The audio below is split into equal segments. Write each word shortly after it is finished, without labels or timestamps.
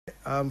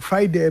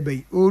Friday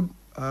be old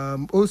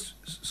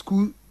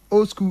school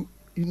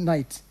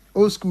night.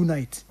 Old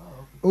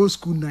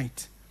school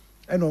night.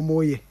 And no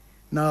more ye.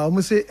 Now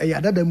almost say a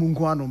yada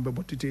mungu ano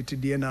but to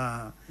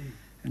na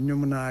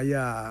nyumna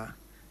ya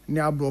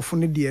nyabro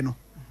funi dieno.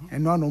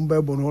 And no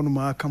number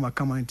bonoma kama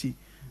anti.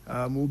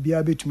 Will be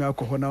able to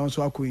make a now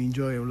so I could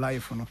enjoy your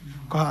life. No,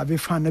 because have a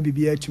fan to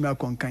be able to make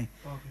conkind.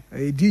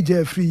 A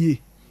DJ free,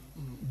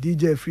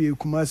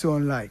 Kumasi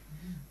online.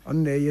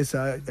 On the yes,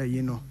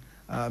 you know,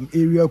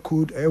 area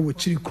code,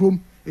 chili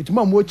chrome. It's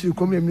my more chili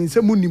chrome, means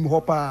a munim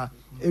hopper,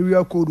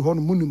 area code, hon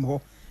munim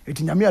ho.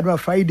 It's in Yamia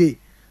Friday,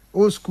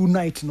 old school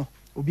night, no,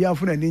 will be out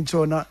an inch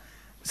or not.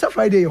 It's a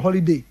Friday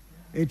holiday.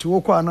 It's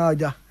walk on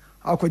Naja.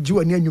 I could do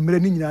a near you,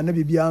 Melanina, and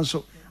never be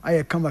answered.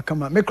 I come.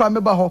 Make crime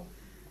about ho.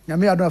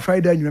 Nyame adon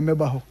Friday you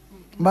remember ho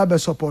ma be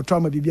support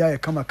trauma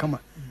bibia kama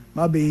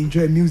ma be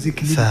enjoy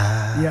music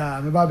yeah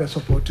me ba be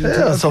support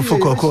so for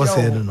Kotoko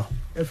say no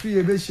free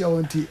e be share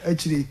wonti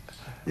actually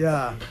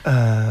yeah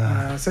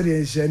so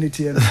dey share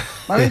anything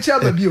ma me chia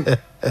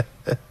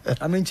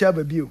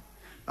babio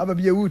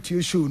ababia wo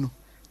tie show no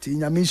ti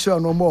nyame show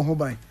no mo ho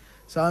ban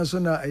san so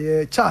na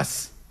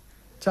Charles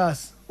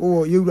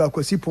oh yewura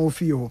kwasi pon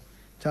fie ho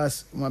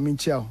Charles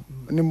Maminchao,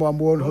 ni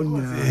mwambo ho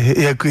nyina.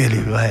 Yeah, clearly,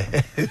 right.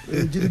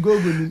 Jiri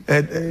gogo ni.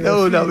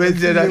 No, na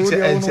menje na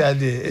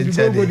enchade.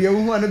 Gogo dia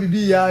hu ana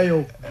bibi ya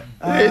yo.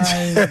 Yeah,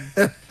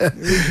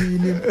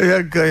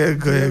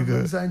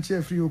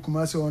 Sanche free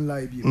Kumasi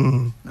online bi.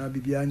 Na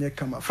bibi anya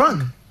kama.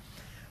 Frank.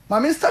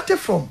 Mami started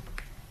from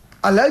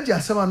Alaji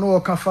asema no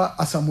okafa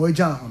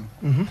Asamoah ho.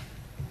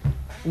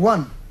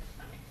 One.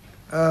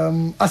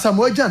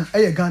 Asamoah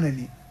eye Ghana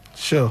ni.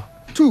 Sure.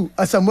 2.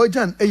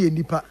 Asamoah eye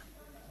nipa.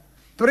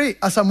 3.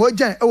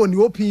 Asamoah ewo ni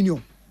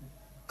opinion.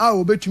 A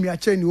obetumi a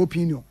che ni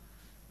opinion.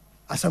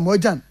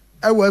 Asamoah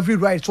ewo every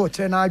right so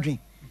che na adwen.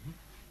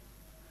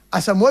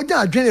 Asamoah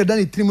adwen e da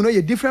ni trim no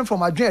ye different from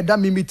adwen e da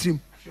mimi trim.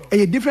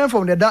 E different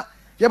from the da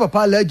ye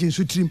papa legend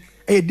su trim.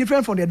 E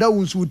different from the da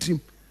wunsu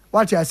trim.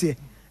 What you say?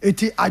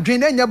 Eti adwen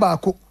na nya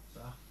baako.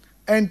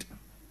 And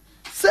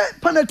say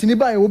penalty ni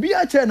ba e obi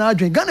a che na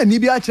adwen. Ghana ni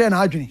bi a che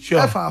na adwen.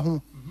 Efa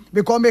ho.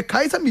 Because me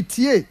kai say me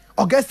tie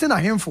Augustine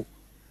ahemfo.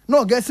 No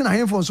Augustine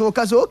ahemfo so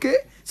ka say okay.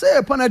 Say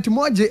a penalty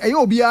moje e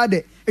obi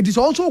ade it is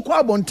also kwa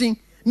abonten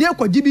ne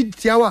akwaji bi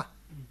tiawa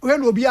we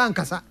no obi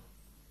ankasa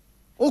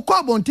o kwa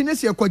abonten ne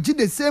se akwaji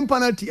the same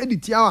penalty e di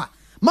tiawa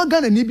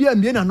magana ni bia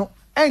mie na no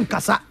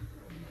enkasa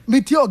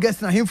metie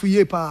Augustine ahemfo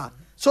ye pa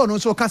so no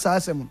so kasa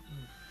asem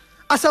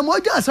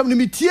Asamoah asem ne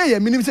metie ye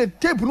minim se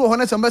tape no ho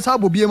na sem sa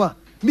abobie ma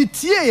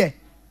metie ye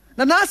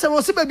na asem o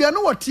se ba bia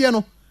no wote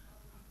no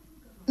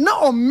na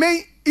o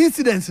main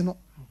incidents no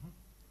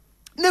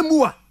na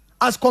muwa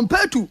as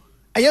compared to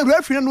aye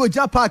referee no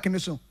oja park ni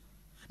so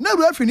na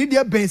referee ni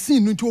de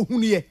benzin no nti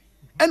ohunu ye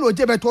e na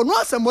oje beto no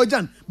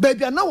Asamoah ba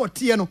bia na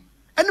wote no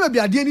e na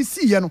bia de ni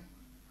si ye no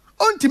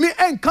ontimi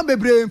enka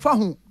bebre mfa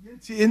ho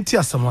Inti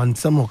Asamoah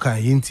some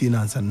kind inti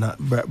na na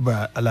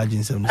bra Alaji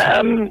nsem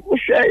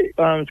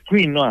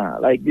screen no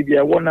like if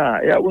you wanna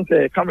yeah won't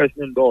say cameras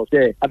indoors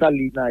there other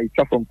lead now it's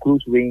from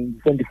close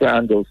range from different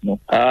angles no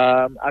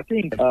I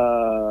think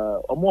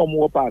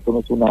more part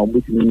on so now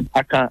between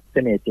I can't say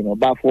anything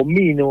but for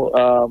me you know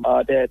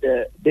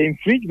the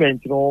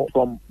infringement you know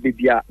from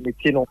Bibia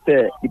you know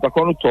say if I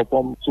can't top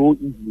from so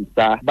easy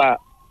but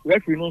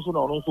referee no so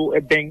no so e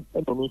ben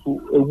e no so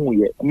ehun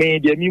ye me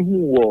de mi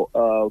hu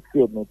wo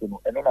field no so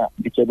no e no na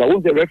because but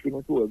when the referee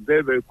no so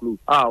very very close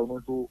no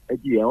so e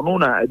di e no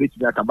na e be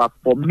timi aka back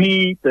for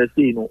me per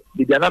se no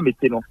the na me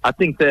no I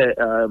think that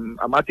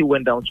Amati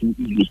went down too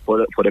easy for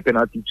the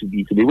penalty to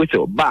be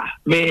whistle but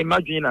me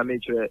imagine na me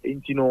sure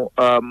you know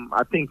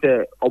I think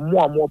that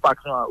more back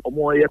now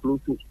more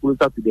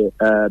closer to the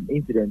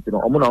incident you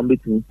know omo na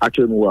betimi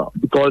actually well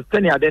because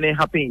then it didn't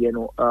happen you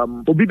know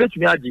obi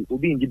betimi agi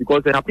obi inji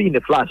because it happened in the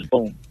flash.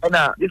 And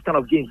this kind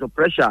of games, no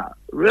pressure.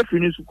 Referee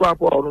needs to go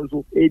up or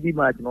also AD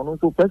match, no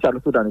also pressure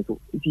so than so.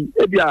 If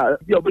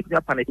you obviously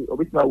panic,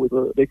 obviously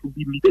there could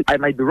be mistake. I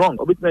might be wrong,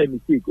 obviously a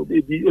mistake,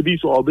 obviously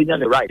so obviously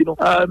on the right. You know,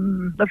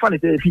 the fun is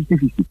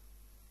 50-50.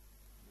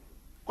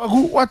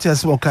 What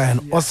else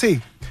or say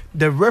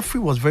the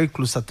referee was very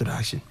close to the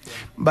action,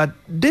 but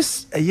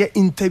this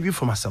interview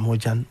from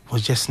Asamoah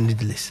was just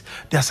needless.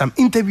 There are some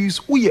interviews.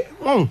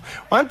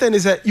 One thing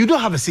is that you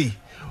don't have a say.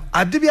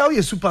 Adibia we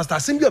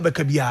superstar simply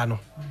obekabia no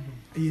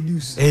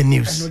news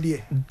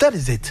that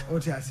is it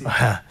what I say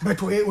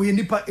but we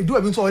nipa do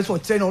even so for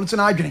train on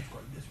na adwene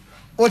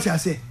what I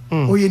say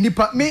we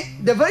nipa me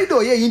the very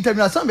do ye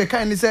interview some be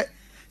kind say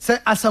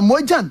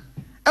Asamoah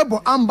ebo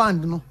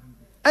armband no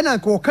ena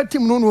ko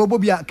katim no no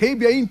obobia ka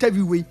bia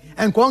interview we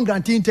en ko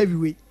grant interview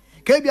we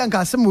ka bia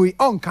nka asem we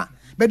onka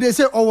but they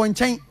say o won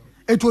chen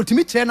etu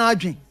otimi kire na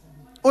adwen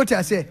what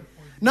I say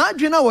na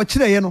adwen na wo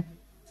kire ye no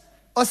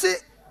o say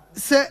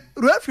se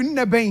referee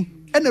na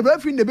ben and the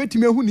referee na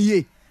betime hu ni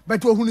ye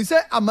but wo hu ni se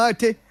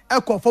amate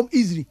e confirm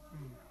easily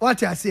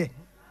what I say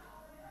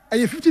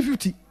e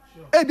 50-50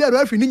 e bia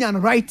referee ni nya no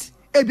right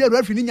e bia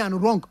referee ni nya no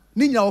wrong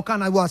ni nya wo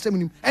kana wo asem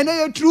nim and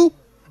e true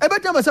e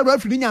better say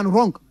referee ni nya no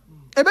wrong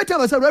Every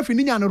time I say referee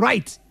ni no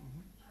right.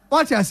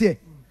 What you say?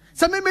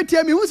 Some me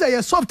tell me who say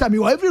you soft and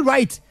you have every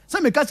right.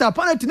 Some me catch a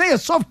penalty na you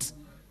soft.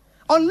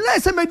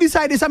 Unless I may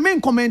decide is a main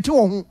comment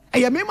on I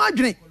am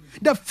imagining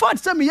the fact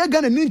say me ya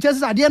Ghana ni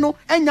chances ade no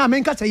enya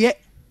men catch ye.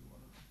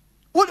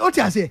 What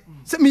you say?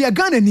 Say me ya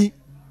Ghana ni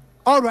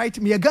all right,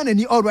 me ya Ghana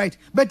ni all right.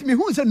 But me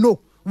who say no.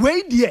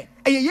 Wait there.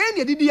 Ye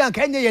ye didi an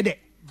ka enya ye de.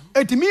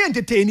 Etimi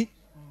entertain.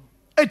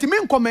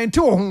 Etimi comment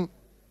on.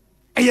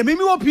 I am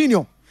my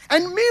opinion.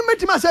 And me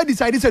myself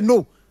decide say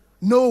no.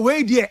 No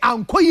way there.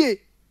 I'm koye.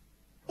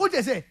 What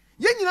you say?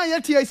 Yen nyina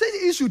yet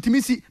say issue to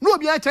me see. No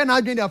be a China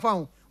adwen dey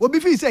found. Obi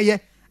fi say ye.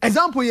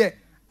 Example ye.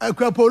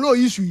 Akwa polo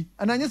issue.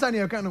 And anya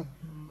na ka no.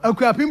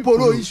 Akwa pin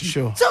polo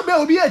issue. So be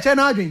obi a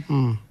China adwen.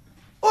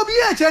 Obi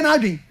a China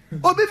adwen.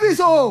 Obi fi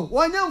so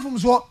wanyam fum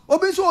so.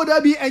 Obi so da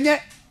bi enye.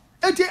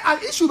 Eti an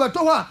issue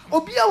beto ho.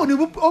 Obi a woni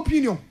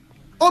opinion.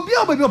 Obi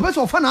a be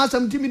person fa na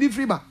asem timi di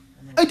free ba.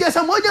 Eti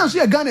Samoja so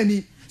ye Ghana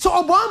ni. So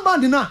obo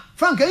band na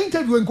Frank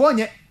interview nko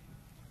onye.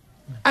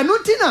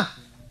 Anutina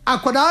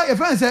akoda e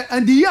friend say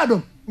and the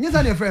yado.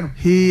 Nyesa ne friend.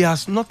 He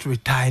has not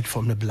retired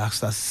from the Black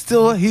Stars.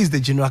 Still he's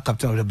the general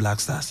captain of the Black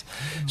Stars.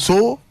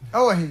 So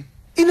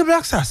in the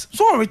Black Stars.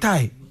 So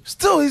retired.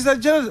 Still he's the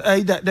general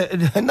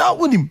now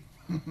with him.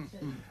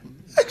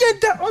 Again,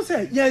 that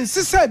also, yes,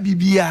 sister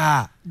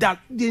Bibia, that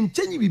the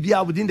change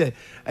Bibia within the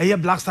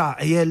Black Star,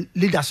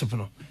 leadership.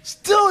 No,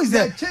 still is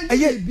there. Change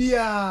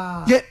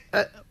Bibia,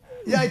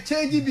 yeah,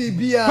 change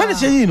Bibia. When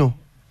is you know?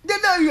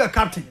 Then now you are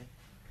captain.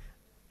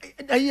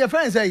 And your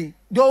friend say,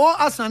 do all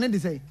Osman they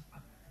say,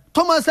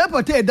 Thomas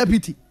Epate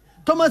deputy,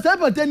 Thomas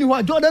Epate ni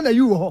wa Jordan na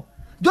you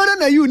Jordan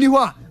na you ni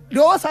wa.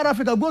 The all South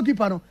Africa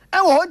goalkeeper no.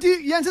 And what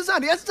yes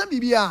sister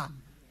Bibia.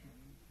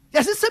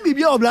 Yes, it's a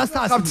BB of Black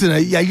Stars.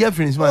 Captain, yeah,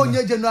 friends, man. Oh,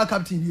 you're general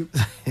captain, you.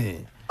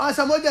 As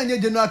a modern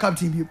general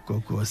captain, you.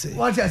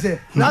 What I say?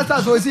 Black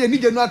Stars was a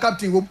general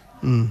captain.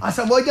 As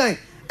a modern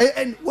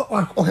and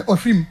what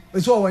film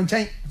is all one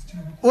time.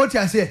 What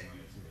I say?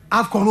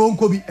 I've gone on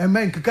Kobe, and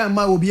man can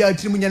will be a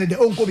Trimonian the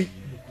own Kobe.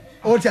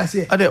 What I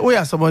say? Oh,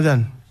 yeah, some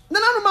modern. No,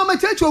 Mamma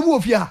Church or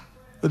move here.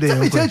 Let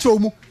me church or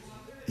move.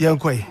 Young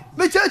Quay.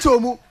 Me church or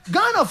move.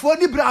 Ghana for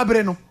the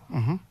Brabreno.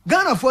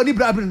 Ghana for the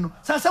Brabreno.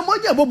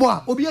 Sasamoja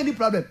Boboa will be any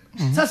problem.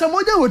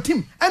 Sasamoja will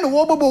team and a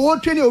Wobo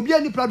won't train will be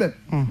any problem.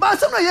 But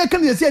some of you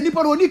can say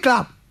Nippon only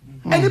club.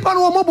 And Nippon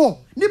or Mobo.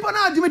 Nippon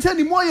Adimit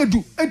any more you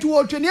do. And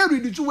to train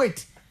every to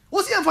wait.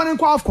 What's the fun in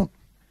Afcon?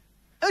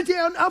 And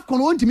Afcon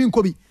won't mean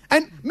Kobe.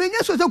 And many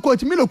so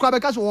coach Milo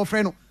Quabecas or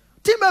friend.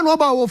 Team and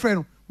Roba or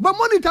friend. But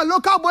monitor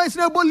local boys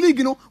level league,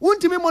 you know,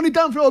 won't me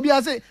monitor for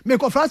Obiase,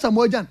 make of France and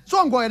Mojan.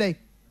 So I'm going there.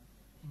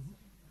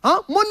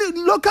 Money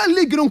local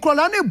league, you know,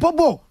 Colane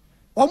Bobo.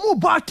 Or more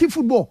party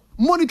football.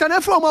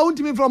 Monitor from my own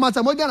team from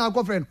Samoja and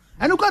our friend.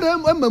 And look at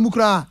them,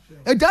 Mukra.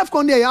 A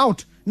Defcon day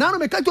out. Now,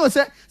 make a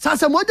say,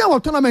 Samoja or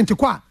tournament to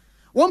qua.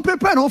 One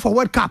prepare for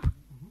World Cup.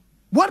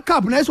 World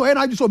Cup, nice way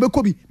I just obey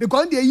Kobe.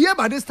 Because the year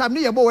by this time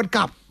near about World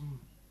Cup.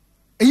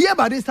 A year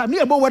by this time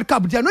near about World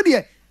Cup.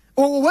 January.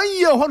 Or 1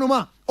 year,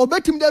 Honoma. Or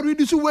bet him that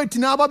reduce weight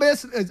in our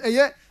base a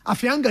year. A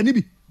fianga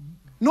nibi.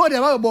 No, they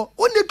are about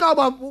only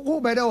club who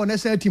better on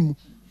national team.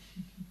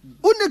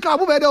 Only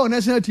club better on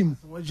national team.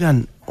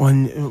 Jan,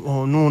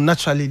 no,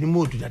 naturally, the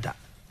more to that.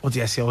 What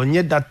you say, on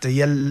yet that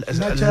yell no,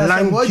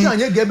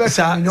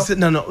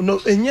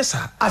 and yes,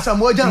 sir. As a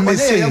Mojan,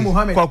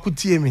 Mohammed,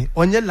 Kwakutiemi,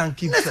 on your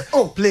lanky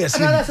players.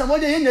 And as a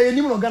Mojan,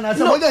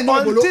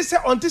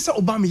 on this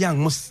Obama Young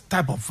most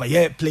type of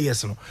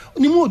players. No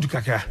more to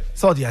Kaka,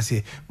 so I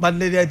say, but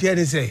the idea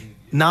is say,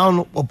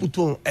 now or put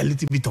on a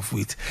little bit of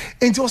weight.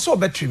 And it was so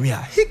better me.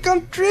 He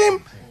can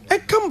dream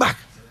and come back.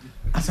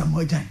 As a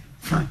Mojan.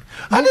 Frank,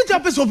 I need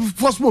Japanese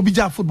first more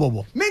bija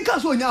football.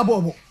 Minkas on your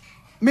bobo.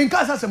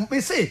 Minkas as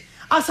a say,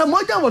 as a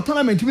modern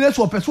tournament, we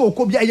will pursue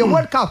Kobe, your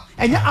World Cup,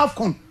 and your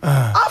Afcon.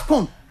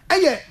 Afcon,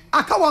 and your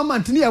Akawa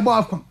month near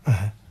Afcon.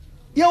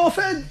 Your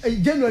friend,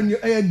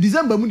 January,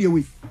 December, Mundy.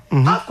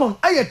 Afcon,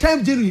 and your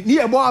time January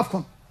near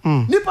Afcon.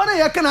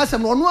 Nippana, I can ask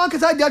them, or no,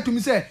 because I dare to me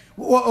say,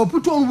 or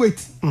put on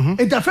weight.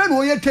 And the friend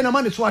will yet 10 a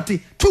man is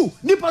swati. 2,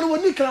 Nippana,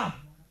 one club.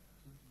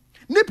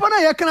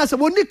 Nippana, I can ask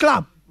them, one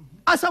club.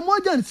 As a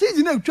modern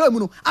season of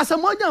Germany, as a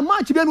modern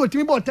match, be able to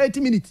be about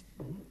 30 minutes.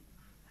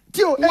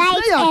 Tio,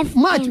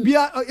 match be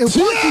a full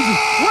season.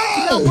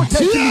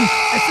 30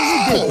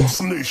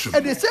 minutes.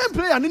 And the same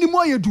player, any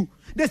more you do.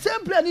 The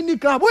same player in the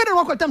club. Where the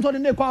rock attempts on the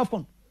neck of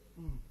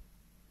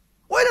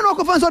where the rock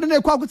offense on the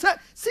neck of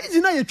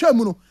season of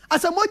Germany.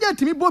 As a modern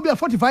to me, Bobby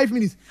 45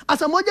 minutes.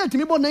 As a modern to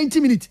me, about 90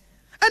 minutes.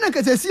 And I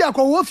can say, see, I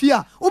call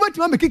Wofia. Over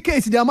to make a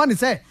case, their money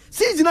say,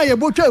 season of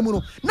your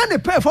Germany. None the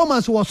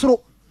performance was through.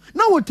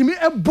 Now what to me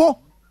a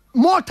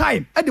more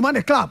time at the man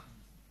club.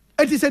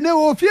 It is a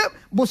no fear,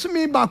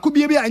 Bosumi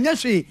Bakubi and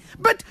Yashi.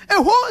 But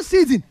a whole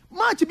season,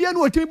 match be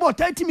annual to about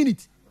 30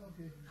 minutes.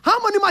 How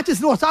many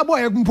matches was our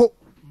boy Agumpo?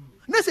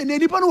 Let's say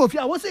Nipano of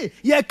you, say,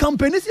 yeah,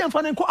 companies and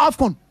financial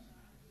Afcon.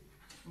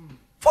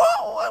 For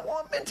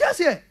just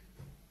here.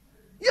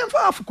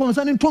 Yeah, for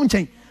concerning Tom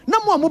Chain. No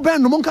more mobile,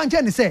 no one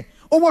can say,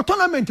 or what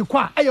tournament to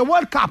qua, a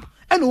World Cup,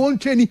 and one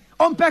training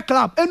on per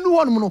club and no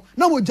one no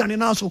na wo jane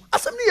na so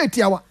asem ne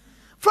yetiawa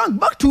Frank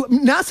back to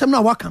na asem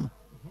na waka no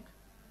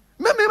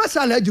me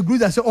sala age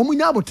gruza say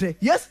omunya abotre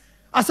yes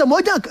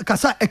Asamoah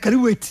kasa e carry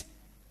weight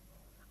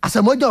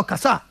Asamoah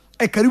kasa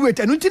e carry weight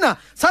enu ntina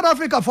South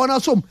Africa for na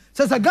som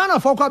say Ghana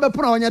for kwa be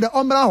pona onya de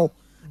omra ho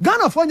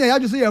Ghana for nya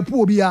yadwo say ya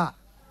pu obi a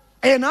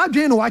e na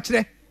adwen no wa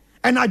kire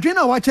e na adwen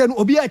na wa kire no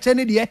obi a kire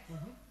ne de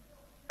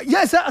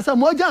yes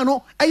Asamoah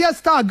no e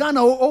star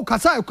Ghana o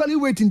kasa e carry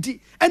weight nti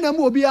e na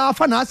mo obi a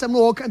fa na asem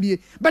no o ka bi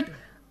but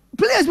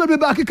players be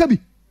back ka bi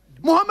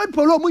Mohamed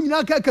Polo mu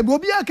nyina ka bi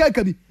obi a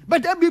ka bi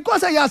but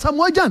because ya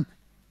Asamoah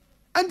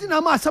anti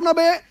na ma asem na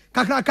be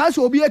kakra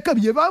so obi e ka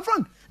bi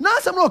Frank na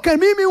asem no kan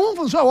mi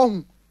hu so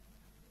won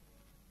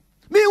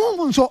mi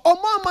hu so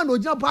o ma no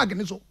gina park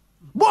ni so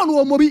ball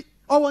no mo bi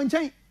o won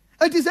chen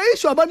it is a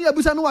issue abani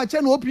abusa no wa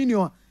che no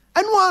opinion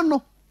anu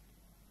ano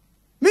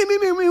mi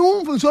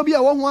hu so bi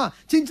a wo ho a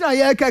chinchina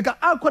ye ka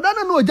akoda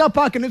na no gina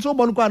park ni so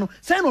ball kwa no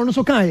say no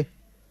so kan ye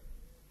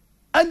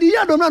and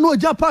ya do na no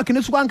gina park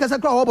ni so kan kasa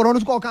kwa wo ball no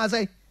so kan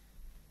say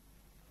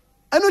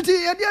anu ti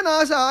ye dia na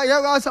asa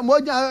ya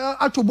Asamoah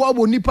atobo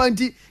abo nipa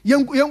nti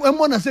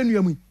yemmo na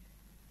senua mu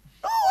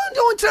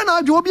on tre na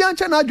adwo obi an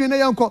che na adwo na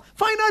yanko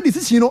final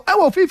decision no e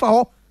wo FIFA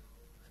ho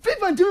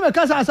FIFA nti me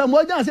kasa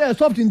Asamoah say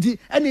soft nti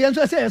ene yen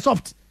so say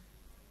soft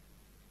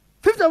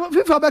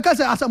FIFA be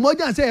kasa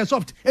Asamoah say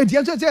soft enti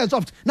yen so say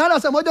soft na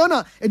Asamoah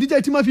na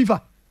edija tima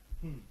FIFA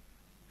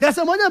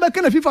Asamoah be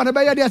kana FIFA na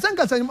be ya dia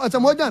sanka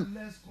Asamoah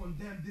let's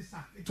condemn this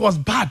act. It was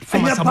bad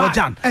from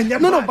Asamoah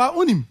no but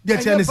onim dey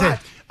tell say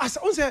as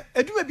on say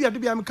eduma bi ado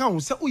bi am kan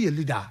say we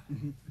leader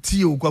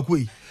tie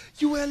okwakoi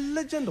you were a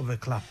legend of the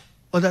club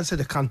or that said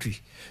the country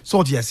so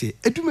what you say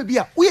eduma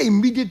bi we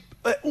immediate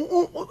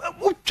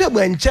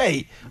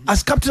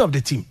as captain of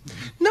the team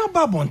now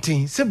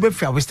babontin say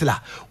Brefia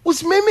Westler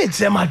was meme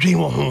say madwen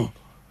wo ho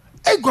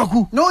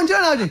egwaku no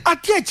njana ade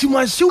atiachi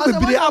manshi we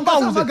be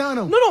about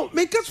no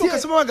make us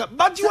focus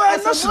but you are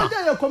national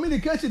your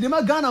communication the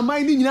ma Ghana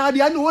mind ni nyina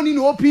ade no one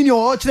no opinion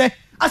o kire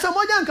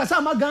Asamoah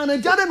nkasa ma Ghana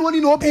jade no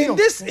one no opinion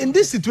in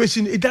this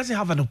situation it doesn't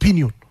have an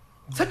opinion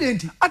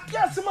sadenti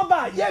atiase ma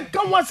ba ye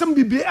kan wasem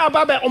bibi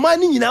aba o ma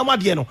ni nyina ma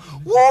de no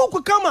wo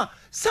ko kama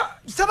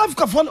South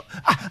Africa for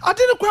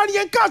ade no kwa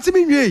ye kan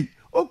asem nwie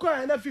o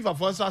kwa na FIFA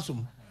for so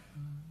asum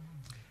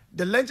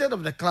the legend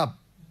of the club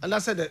and I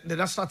said the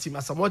national team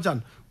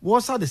Asamoah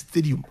was at the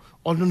stadium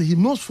although he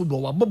knows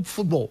football about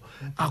football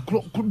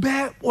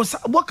was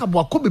work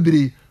about ko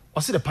bebere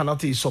or say the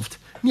penalty is soft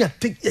me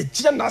take a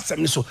general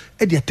assembly so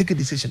e dey take a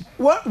decision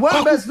what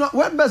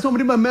best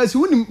somebody my mercy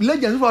when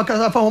legends for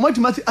kasa for how much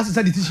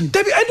assess decision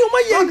Debbie I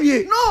don't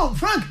mind no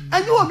Frank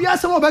and you obi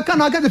asem obe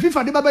kan aga the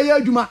FIFA dey baba ye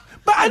aduma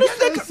but I don't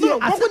think no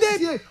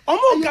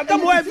omo gather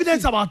more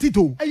evidence about it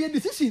o a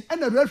decision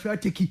and the referee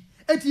take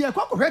eti ye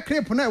kwakwe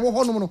crepe na e wo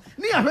ho no no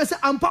ni ahwese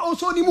ampa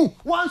oso ni mu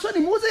wan so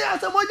ni mu say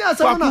Asamoah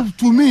asem na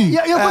to me ye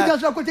ko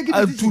just ko take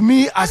decision to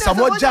me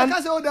Asamoah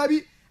kasa o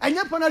dabi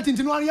anya penalty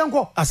ntino an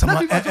yanko let's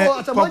admit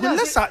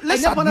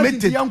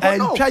it and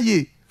try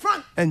it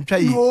Frank and try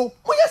it no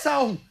mo yesa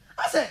ho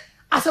ase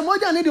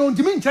Asamoah ne de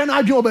ontimi nkyere na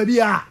adwen oba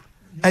bia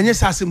anya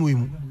sasem we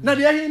mu na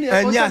de he ne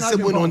anya asem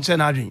no nkyere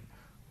na adwen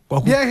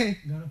kwaku de he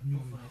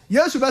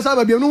Yesu be sa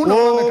ba bia no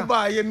no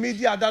ba ye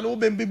media da no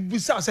be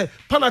bisa say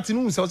penalty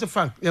no say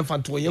Frank ye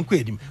fanto ye nkwa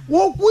edim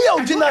wo ku ye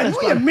original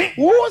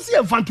wo see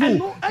ye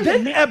fanto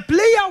then a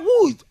player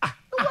who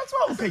what's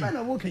wrong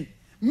okay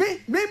me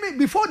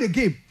before the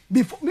game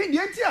before me the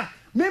entire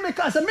me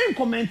ka say me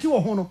comment wo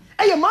ho no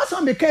e ye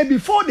maso me ka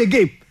before the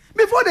game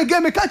me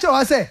catch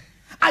you say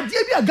ade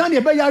bi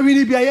agane be ya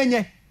wini bia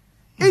yenye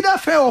either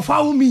fair or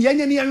foul me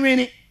yenye ne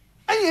yenwini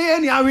enye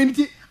ne awini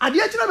ti ade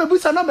akira me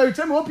busa na me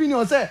return my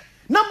opinion say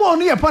na ball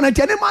no ye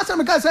penalty ne maso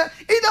me ka say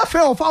either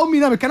fair or foul me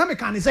na me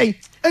can say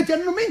enti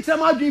no me ntira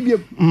ma adwe bia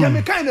ya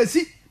me kan na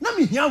si na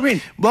me hia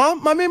win but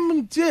mama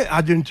mtie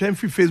adwentrem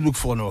fi Facebook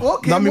for no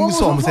na me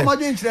so say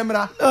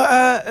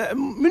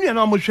me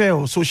no mo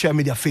share social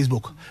media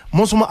Facebook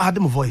mo so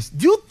add my voice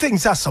do you think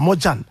that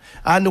Asamoah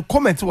and the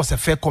comment was a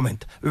fair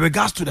comment with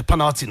regards to the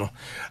penalty no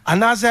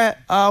and as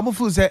mo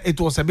feel say it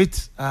was a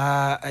bit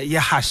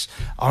harsh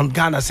on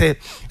Ghana say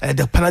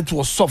the penalty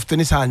was soft in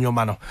his hand your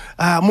man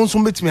mo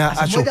so bet me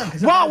actually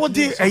wow what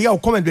the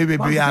comment baby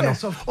no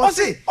o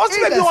say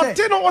baby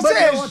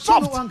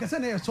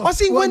o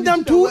say went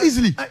down too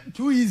easily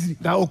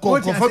that o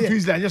confirm too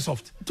easily and just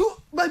soft too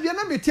but you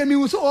na me tell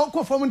me so o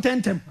confirm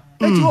tentem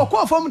eti o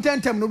confirm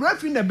tentem no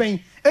referee na ben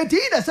eti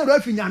either say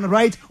referee nya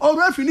right or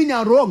referee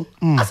nya wrong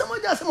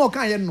Asamoah say mo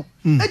kan ye no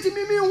eti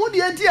mi hu de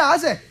enti a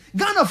say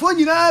Ghana for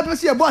nyina pe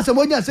say e bo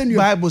Asamoah say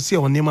Bible say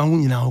on nema hu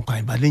nyina ho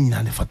kan ba le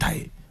nyina ne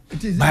fatai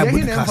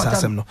Bible the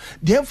asem no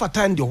de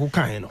fatai de ho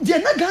kan no de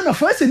na Ghana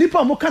for say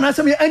nipa mo kan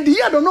asem and the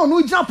year no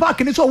no jump park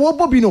ni so wo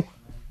bobi no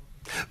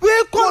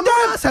we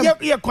condemn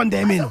ye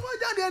condemn no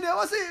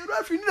Asamoah say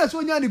referee ni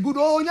so nya ne good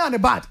o nya ne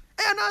bad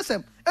e na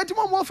asem eti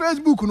mo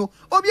Facebook no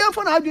obi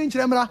enfo na adwen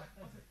kyerɛ mra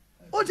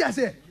o ti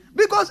say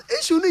because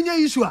issue ni nya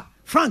issue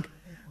Frank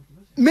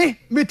me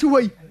to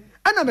way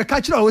ana me ka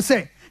kyerɛ o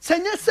say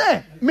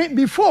say me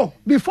before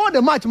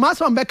the match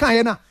Masman beka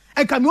ye na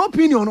and can my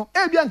opinion no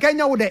e bia nka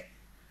nya wo de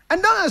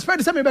and don't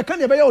expect say me beka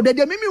na be ye wo de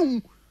me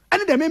hu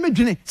and de me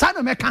dwene sa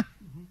na meka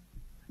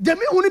de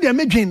me hu ni de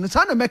me dwene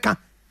sa na meka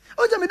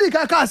o je me di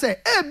ka say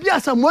e bia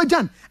Samuel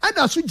and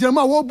asu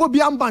jirama wo bo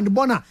bia mband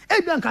bona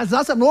e bia nka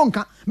za no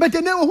nka but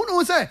ne hu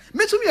no say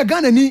me so me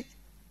Ghana ni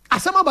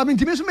asama ba me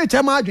ntime so me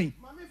chema adwen.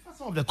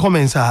 Some of the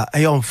comments are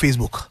on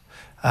Facebook.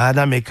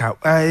 That make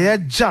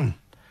Jan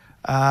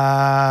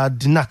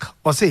Dinak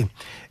or say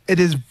it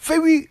is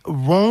very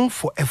wrong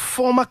for a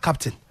former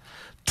captain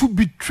to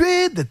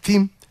betray the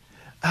team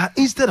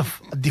instead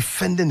of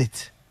defending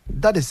it.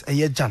 That is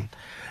Jan.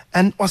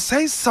 And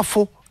Osei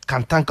Safo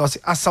Kantanka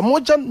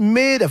Asamoah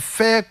made a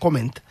fair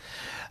comment,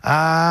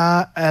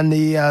 and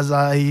he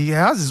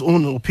has his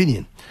own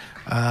opinion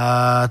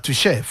to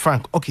share.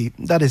 Frank, okay,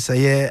 that is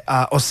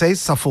Osei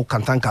Safo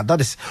Kantanka.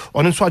 That is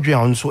on so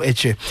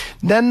eche.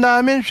 Then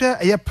I mention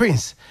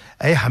Prince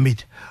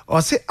Hamid.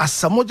 Or say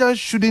Asamoah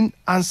shouldn't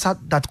answer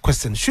that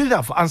question. Shouldn't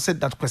have answered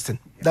that question.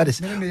 That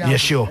is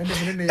sure.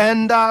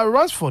 And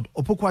Ransford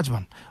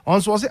Opokwajman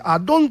also say I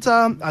don't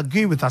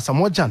agree with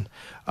Asamoah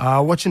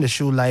watching the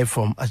show live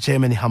from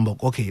Germany,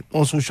 Hamburg. Okay,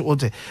 also show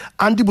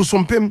Andy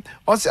Busompem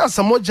or say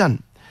Asamoah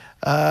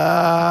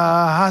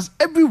has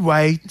every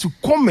right to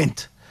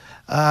comment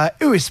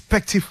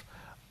irrespective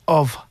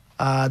of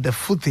the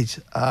footage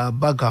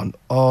background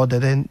or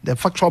the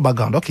factual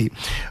background. Okay,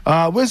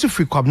 where's the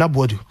free kwabna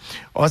bodu?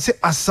 Or say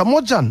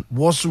Asamoah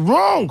was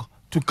wrong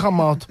to come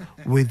out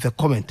with the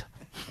comment.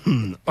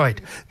 All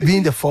right,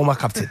 being the former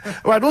captain.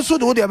 All right, also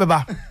the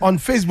on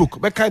Facebook.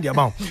 What kind of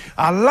amount?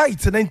 I like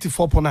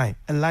 94.9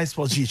 and Live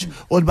Sports GH.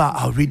 What about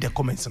I'll read the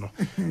comments.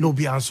 No,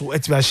 be answer.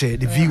 Share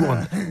the view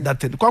on that.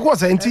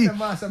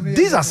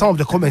 These are some of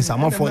the comments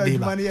I'm on for day.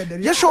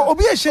 Yeah, sure.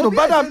 Obi a share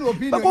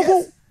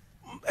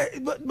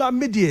but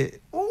media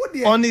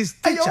on his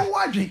teacher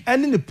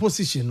and in the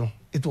position,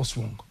 it was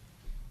wrong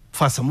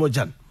for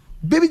Samoah.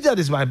 Baby Dad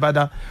is my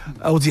brother,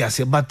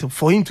 but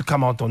for him to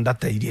come out on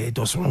that idea, it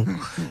was wrong.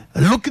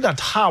 Looking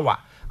at how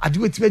I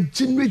do it,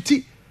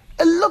 generating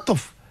a lot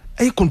of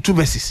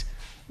controversies.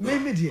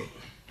 Media.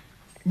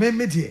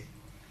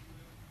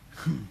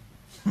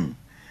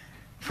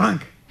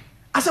 Frank,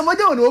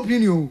 Asamoah no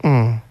opinion.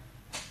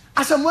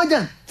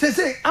 Asamoah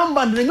say I'm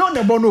banding on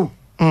the bono.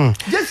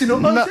 Yes,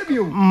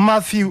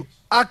 Matthew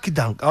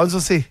Akidang, I also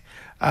say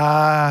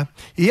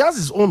he has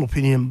his own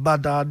opinion,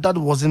 but that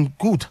wasn't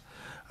good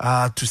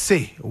to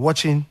say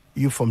watching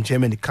you from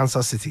Germany,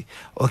 Kansas City.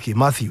 Okay,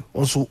 Matthew,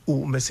 also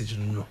message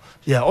no.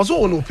 Yeah,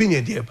 also an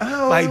opinion there.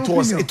 But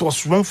it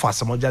was wrong for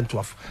Samoah to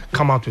have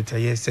come out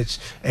with such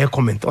a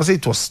comment. Also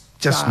it was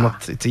just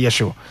not it's a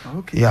show.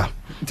 Okay. Yeah.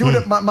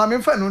 My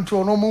friend no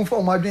to no move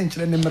for my bench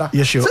in the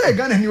yes, sure. Say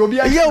Ghana he will be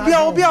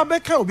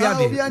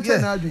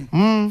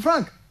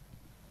Frank.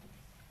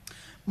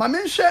 My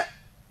men share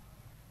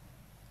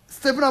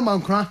Stephen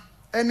Amankona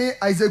any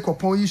Isaac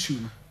Oppong issue.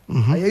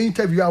 I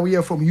interview we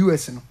are from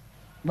US no.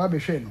 Ma be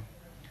hwe no.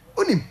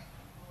 Onim.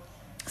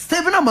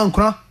 Stephen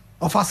Amankona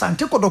of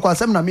Asante Kotoko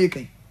asem na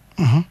make.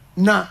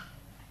 Na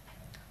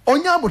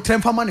onya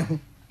abotrem fama ne ho.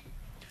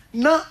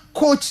 Na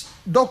coach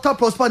Dr.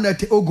 Prosper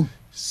Nete Ogum.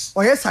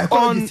 Oye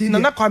psychologist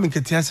na Kwame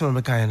Ketia asem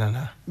me kan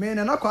na. Me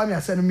na Kwame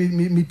asem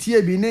me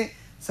tie bi ne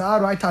sa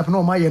right type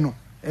no ma ye no.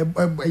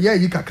 Yeah,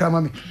 you can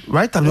cram me.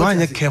 Right, I'm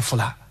not careful.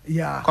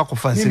 Yeah,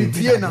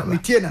 me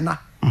tie na.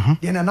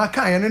 Yena na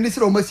kan yena ne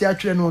se o masi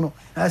atwere no no.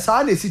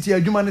 Sa na city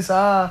adwuma ne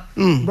sa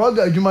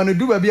brother adwuma no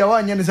du ba bia wa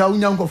anya ne sa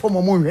unya nkofo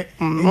mo nwe.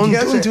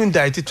 Don't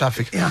direct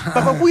traffic.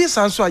 Papa who is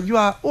answer you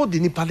are all the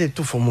Nepal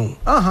to for mo.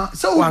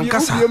 So we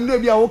no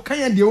bia wo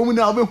kan de wo mu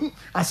na obehu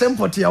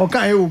asempoti ya wo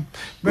kan e wo.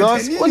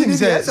 But when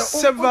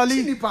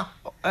severally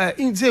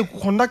in say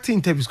conducting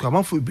interviews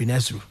come for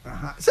Benesu.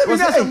 Say me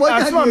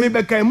as me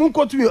be kan mu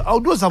ko to me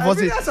outdoors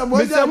suppose me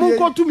say mu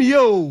ko to me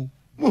yo.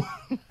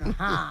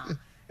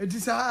 It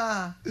is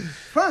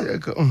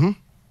Frank.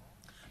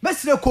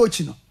 Best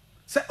coach no.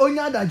 Say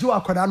onya adagye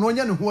akoda no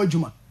onya ne ho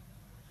adwuma.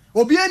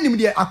 Obi anim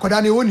de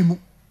akoda ne wonimu.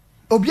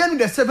 Obi anim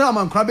de seven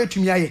Amankona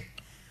betumi aye.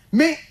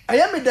 Me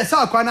aye me de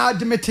sa akoda na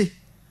admete.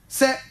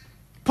 Say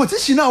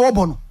position a wo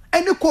bo no.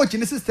 Any coach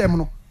in the system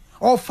no.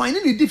 Or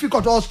finding it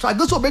difficult or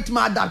struggle so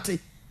betumi adapt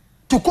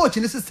to coach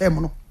in the system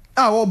no.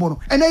 Ah wo bo no.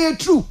 And aye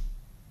true.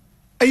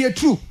 Aye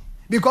true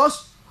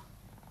because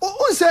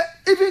who say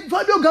if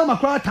Fabio Gama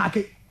cry attack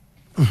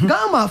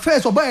Gama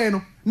first obey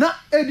no na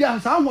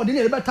ebia sa ahode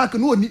ne be attack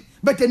no oni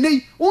but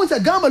nei who say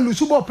Gama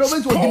lose ball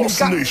province of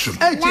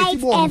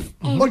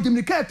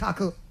Dominica attack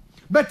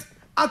but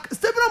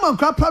Stephen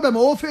Amankona problem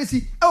o face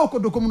e o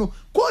Kotoko no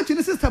coach in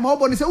the system o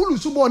bo ne say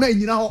lose ball na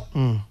nyina ho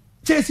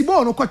chase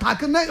ball no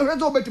attack na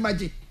rezo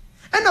betimaji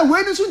and na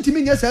we ni so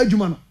ntimi nya sa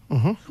adwuma no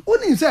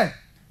woni say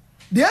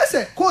dey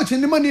say coach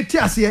ni mani ti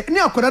ase ni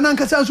akoda na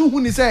nkasa so hu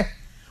ni say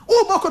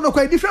o boko no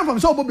different from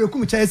so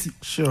Bekum Chelsea.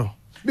 Sure.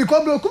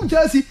 Because Bekum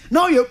Chelsea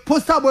now you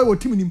poster boy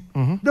with team nim.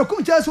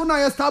 Bekum Chelsea now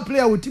you star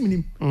player with team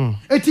nim.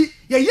 Eti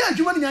ye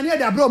adwuma ni nya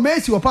dey bro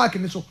Messi o park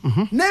ni so.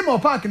 Name o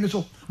park ni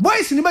so.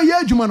 Boys ni ba ye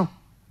adwuma no.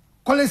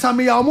 Collins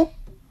am ya omo.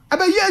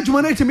 aba ye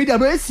adwuma na timi dia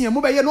ba esia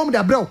mo ba ye no mo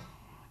da brew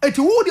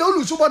eti wo de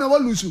olusu bo na wo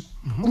lusu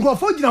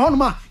nkofo gina hono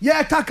ma ye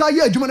taka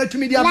ye adwuma na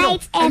timi dia brew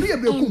enu ye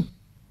brekum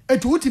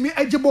eti wo timi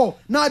agebo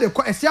na de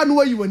ko esia no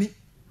wayi wani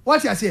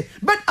what you say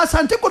but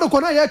asante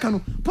Kotoko na ye ka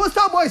no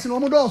Poster Boys no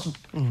mo doso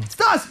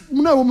stars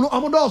na wo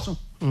mo doso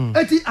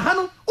eti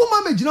hanu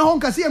uma me gina ho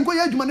nka se enko ye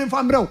adwuma ne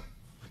mfa brew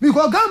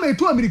because Ghana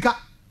etu America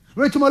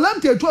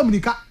Retumalamte etu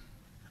America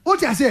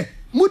what you say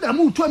muda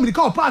mu to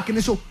America o park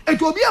ni so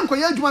eti obi enko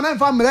ye adwuma na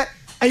mfa mre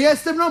eye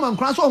stem na man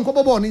kran so onko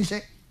bobo ni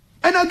nche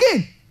and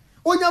again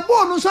onya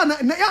ball no so na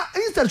ya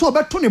instead so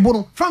obeto ne bo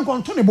no Frank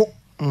on to ne bo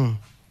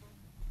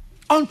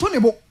onto ne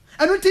bo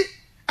enu ti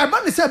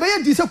eba ne se be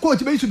ye di se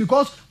coach be issue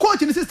because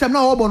coach ni system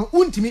na wo bo no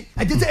untimi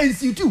e je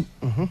NC2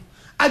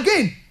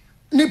 again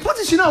ni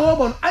position na wo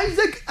bo no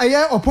Isaac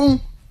aye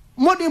Oppong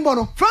modern bo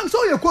no Frank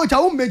so ye coach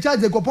a wo me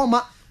charge go pon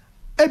ma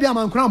e bia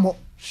man kran mo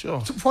sure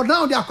for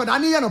now they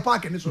akoda ni ye no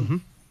park ni so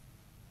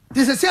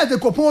this is say the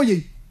Oppong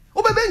ye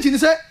wo be bench ni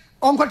se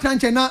onko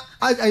tranche na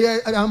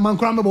man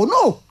kran mo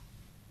no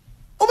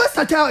over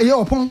start here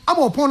Oppong am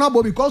Oppong na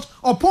bo because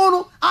Oppong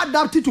no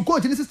adapted to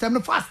coach in system no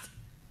fast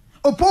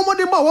Oppong mo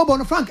de ma wo bo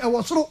no Frank e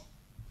wo soro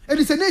e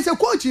di se ne se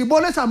coach bo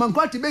le sa man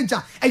kwati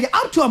bencha e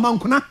up to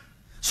Amankona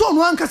so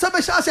no anka sa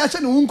be sha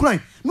ase ne hun kran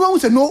no hu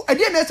se no e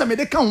de na ese me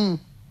de ka hu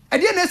e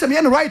de na ese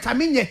me no right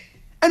amenye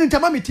eni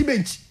ntama me ti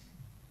bench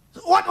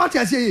what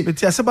you say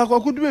but yes ba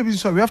ko could maybe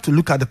so we have to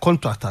look at the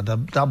contract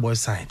that boy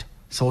signed.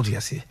 So what do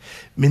you say?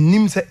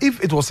 Meaning say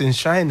if it was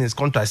enshrined in his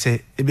contract,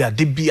 say it be a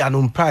DB and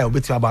on prior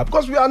bit about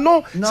because we are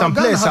some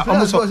players are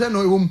almost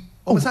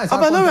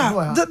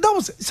that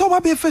was so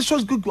what be first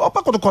choice good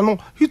Kotoko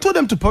he told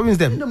them to province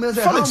them.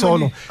 Felix or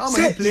no. How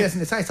many players in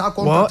the size are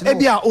contract? Well,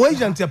 ebia or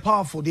agent are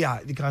powerful there.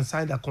 They can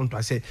sign that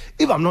contract. Say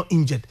if I'm not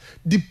injured,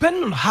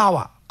 depending on how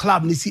a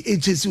club ni see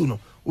HSU no,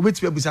 we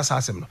be able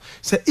to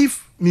say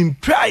if in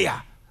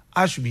prior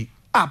I should be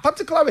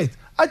particularly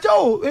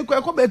Ajo, we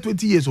go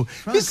 20 years old.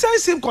 He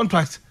signs same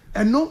contract.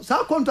 And no,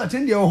 some contract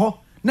in the oho.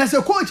 Na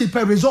se coach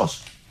per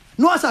resource.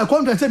 No as a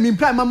contract say me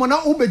play mama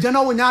na ube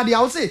jana wo nya dia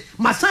wo say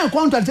ma sign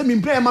contract say me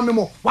play mama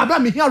mo. Wa ba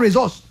me here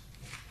resource.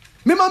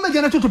 Me mama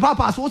jana to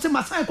papa so say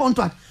ma sign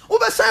contract.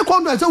 Ube sign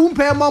contract say wo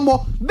pay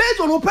mama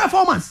based on your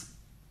performance.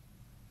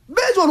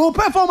 Based on your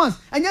performance.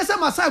 And yes say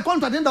ma sign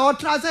contract in the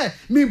ultra say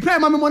me play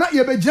mama mo na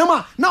ye be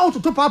jama na wo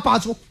to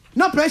papa so.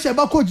 Na pressure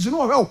ba coach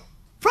no well.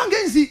 Frank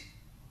NC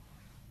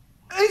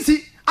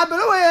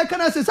abelewa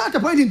can I say such a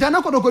point in time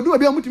Kotoko do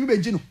be mutimi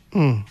bench no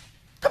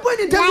the point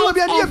in time do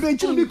be near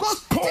bench no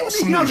because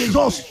team need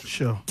resource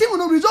sure team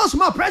no resource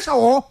ma pressure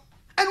wo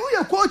and we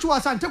a coach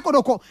was Ante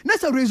Kotoko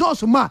next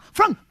resource ma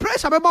Frank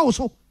pressure be ba wo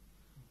so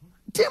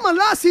team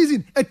last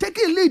season a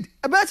taking lead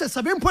about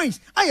 7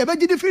 points I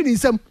be the free in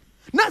some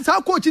na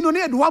sa coach no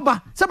na do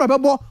aba se ba be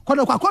bo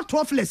Kotoko akọ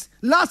trophless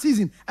last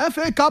season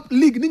FA Cup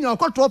League ni nya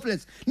akọ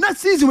trophless na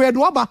season we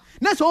do aba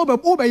na so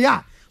obe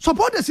ya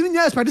supporters in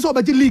your expect so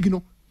be league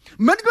no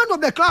management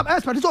of the club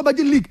expect so be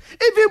league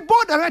even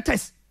board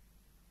directors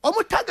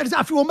omo target is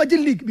afi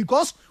o league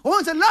because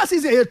once last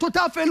season a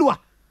total failure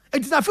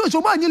it is afi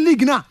so man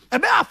league na e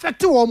be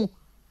affect wo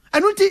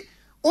enu ti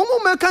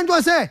omo man kan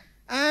jo say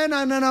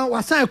na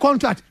wa sign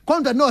contract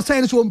no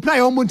sign so imply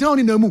omo ntina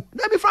oni na mu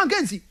na be Frank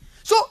NC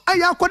so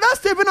aya akoda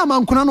Stephen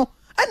Amankona no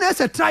and na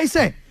say try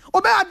say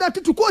obe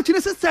adapt to coach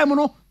ni system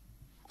no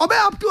obe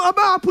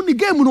up ni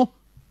game no.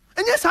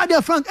 And yes, I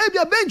dear Frank,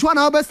 ebia bench one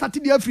hour start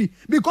the free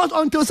because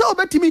until so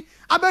betimi,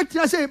 I bet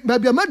you say,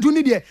 baby, I'm not doing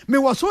it. Me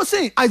was so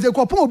saying, Isaac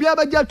Oppong be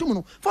able to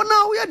tomorrow. For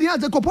now, we are the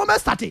Isaac Oppong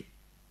starting.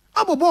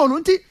 Abo born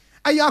unti,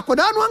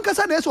 ayakoda no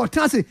ankasa na eso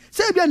transe.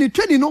 Say bia ni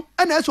training no,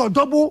 and eso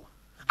double.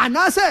 And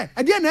I say,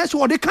 and then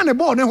eso de can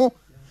ball ne ho.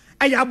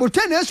 Ayabo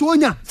ten eso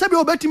onya. Say be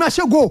obetimi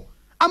ahye go.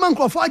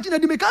 Amankofo agina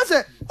di me kan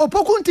say,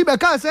 opokunti be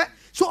kan say,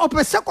 so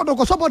opese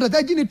Kotoko support that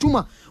agini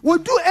tuma. We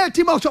do a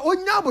team out so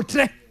onya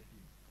abotre.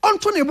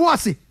 Onto ne bo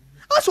ase.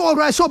 That's all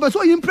right, so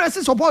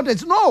impressive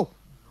supporters. No,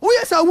 we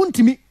yes, I want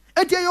to me.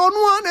 And you no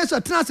one as a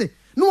transit,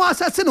 no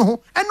assassin,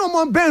 and no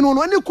more Ben on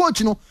any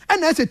coach, no,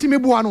 and as a Timmy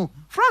Buano.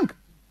 Frank,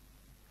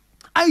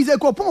 Isaac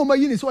Oppong, my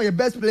unit, so your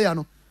best player.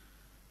 No,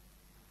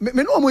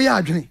 me no more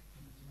yardney.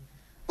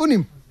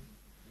 Unim,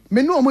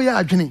 me no more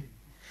yardney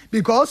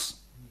because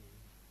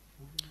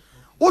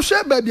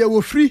Osha baby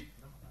were free.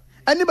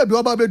 Anybody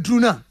about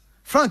Druna,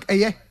 Frank,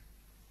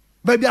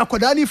 baby, I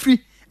could only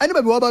free.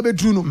 Anybody will be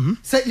Druno.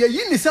 Say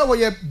you say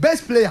we your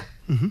best player.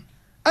 And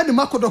the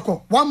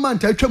Kotoko 1 man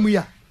tell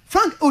Chemuya.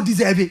 Frank o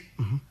deserve it.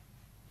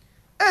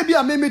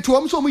 Ebia me to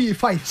am so me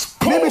 5.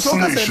 Maybe to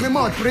say me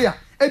ma prayer.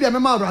 Ebia me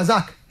ma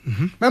Razak.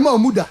 Me ma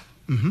Muda.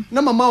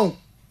 Na mama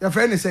your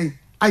friend is saying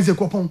Isaac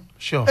Oppong.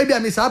 Sure.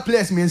 Ebia me say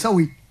players me nsa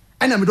we.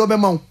 And me do be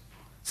ma.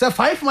 Say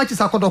 5 matches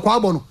Kotoko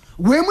abono.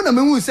 We mu na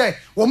me hu say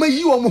wo ma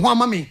yi wo mo ho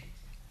ama me.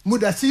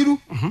 Muda Siru.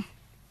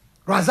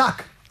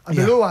 Razak.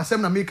 Abelo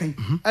asem na making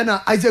and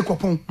Isaac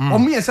Oppong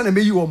omo yensa na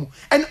meyi wo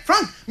and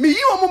Frank me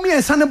yi wo mo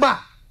yensa ne ba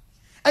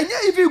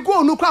enya if you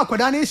go no kwa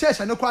akoda na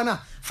share ne kwa na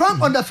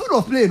Frank on the field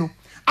of play no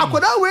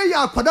akoda we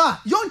ya akoda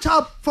young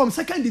child from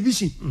second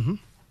division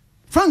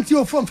Frank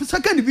you from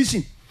second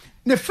division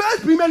the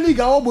first Premier League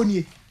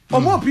awoboni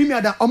or more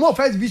Premier da or more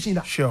first division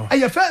da sure and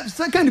your first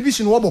second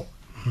division wobo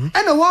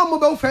and the one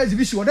mobile first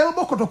division whatever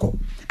Kotoko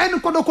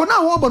and Kotoko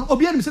now wobo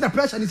obian say the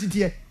pressure in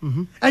city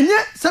and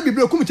yet sabi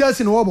blokum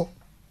Chelsea no wobo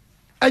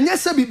and yet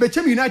sabi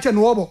Bechem United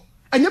no wobo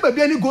and yet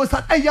baby any goal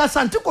start and ya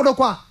santi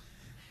Kotoko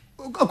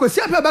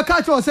akosi apia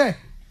baka cho say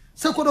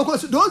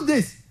Kotoko those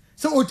days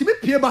so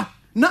ultimate pieba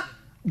na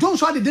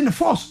Johnson did the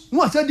force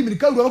no said the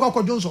medical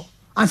go Johnson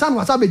and San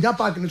was a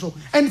park and so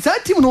and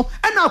that team no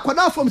and now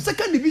kwada from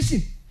second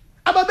division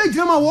ababe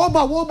jema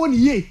wobo ni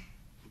ye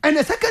and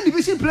the second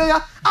division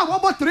player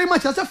about 3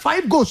 matches I said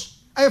 5 goals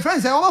my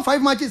friends say over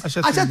 5 matches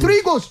I said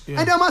 3 goals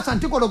and them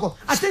Santi Kotoko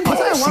I think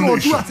was 1 or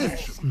 2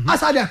 assists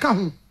as I dey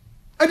account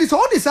and it's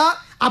all this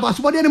about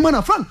somebody any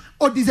man from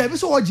or deserve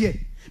so oje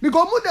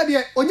because muda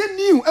dey onye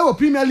new e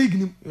Premier League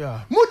nim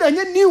muda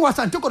nye new was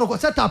Santi Kotoko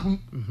set up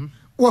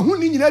wo hu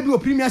ni nyina bi wo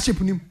Premiership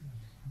nim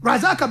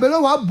Razaka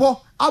Belo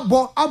abo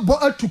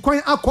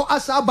atukwan akọ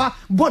asaba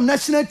bo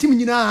national team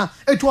nyina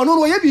etu ono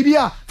no ye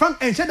bibia from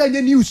enshada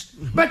nye news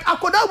but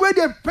akoda we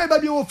dey pay ba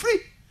bi wo free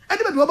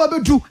ene ba bi wo ba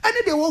bedu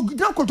ene dey wo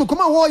gran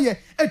Kotokoma wo ye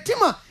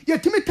etima ye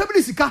timi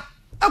tabilisika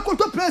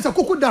akoto players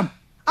akoko dam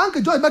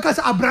anke George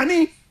Bekasa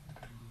abrani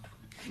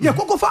ye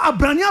koko fa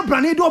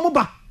abrani do mo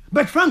ba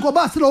but Frank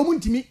Oba sele o mu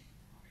ntimi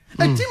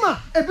etima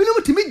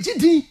ebinum timi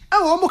gidi e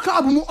wo mo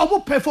club mu obo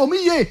perform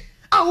ye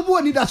obo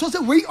ni da so say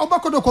we Oba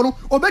Kotoko no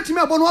obetimi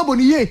abono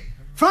aboni ye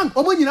Frank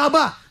omo nyina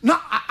ba na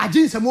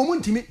agin mo mu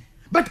ntimi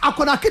but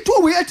akoda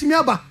keto we atimi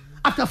aba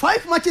after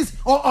 5 matches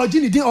or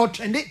gini din or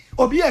trending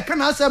obi e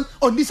kana asem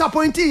or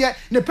disappointing ye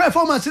the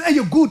performance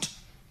e good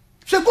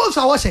she goals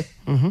a wache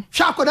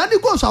she akoda di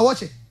goals a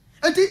wache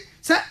enti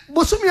say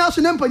bosumi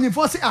aso na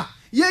mpanyimfo say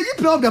ye yi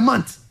player of the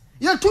month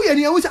ye 2 year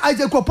ni we say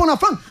Isaac Opona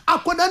Frank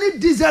akoda ni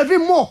deserve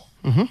more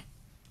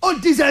or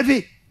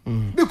deserve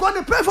because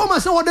the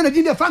performance what the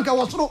din the Frank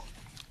was so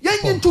ye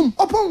ntum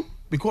Oppong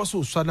because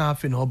Osman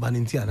have no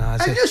banity and I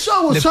and you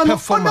saw was on the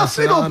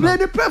field of play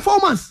the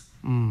performance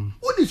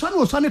what is one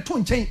was on the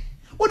tone chain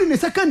what in the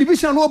second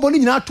division no boni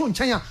nyina to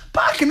nchen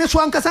park ne so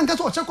ankasa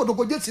o che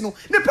Kotoko jesi no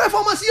the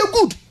performance is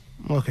good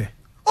okay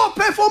oh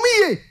perform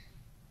ye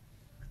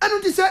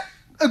and you say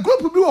a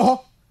group bi wo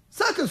ho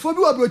circles for bi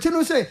wo broche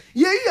no say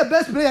ye the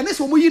best player ne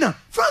so mo yi na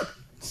Frank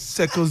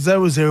circle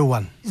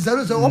 001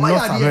 North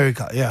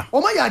America yeah o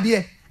ma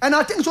yade and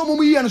I think so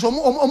mo yi and so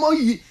mo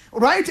yi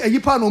right a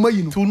yipa no ma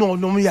yi no to no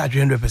me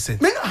 100%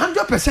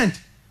 100%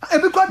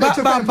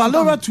 but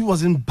Valora 2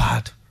 wasn't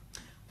bad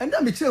and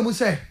that makes you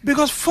say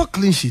because 4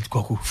 clean sheet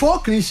Kwaku 4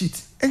 clean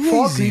sheet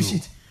 4 clean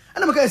sheet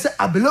and I'm going to say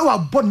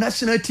abelow board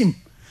national team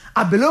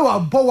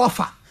abelow bo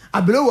wafa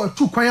abelow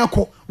 2 kwan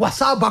akọ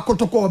wasaba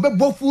Kotoko be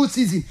bo full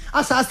season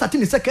as I starting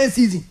the second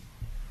season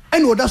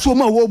and what that's so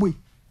ma wo boy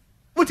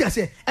what you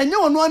say and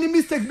you no any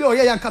mistake be o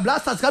ya yanka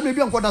blasters ka be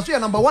nkoda so ya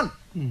number 1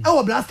 e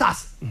wo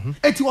blasters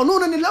eti wo no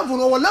no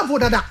level or level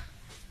dada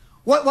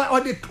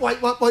what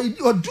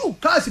do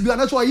class bi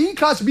na so yin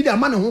class bi da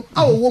man ho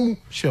awo mu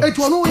eti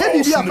wo no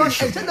ye bi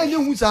afan e tell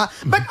you hu sa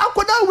but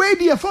akoda we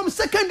dey from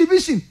second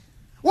division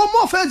one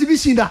more first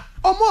division da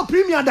or more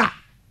premier da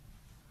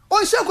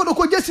on se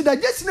Kotoko jesi da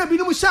jesi na bi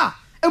no mu sha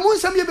e mu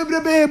nsam ye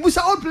bebrebe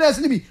busa all players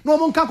ni bi no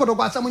mo nka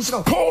Kotoko asam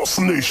nchiro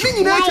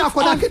ni na cha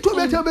akoda ke to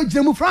be tell be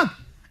jemu Frank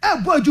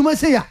e boy juma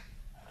say ya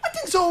I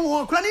think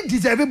so krani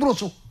deserve bro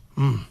so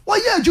why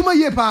yeah juma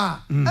ye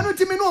pa and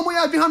timi no mo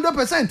ya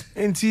 100%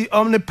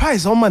 enti the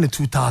price on money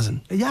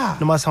 2000 yeah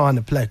no matter how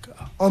the plaque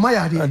o ma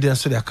ya de there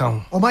so the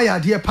account o ma ya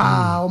de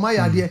pa o ma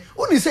ya de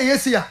oni say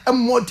yes ya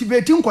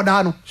motivating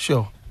koda no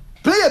sure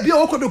player bi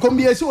o Kotoko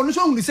bi esi oni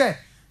so oni say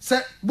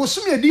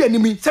bosumi edi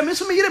animi say me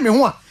so me yire me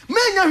ho a me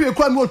nya hwe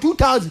kwa me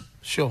 2000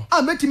 sure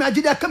metimi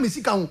agide aka me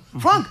sika ho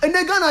Frank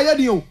ene Ghana ya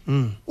de o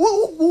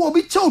wo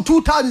bi chow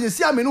 2000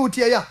 esi ame no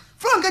tie ya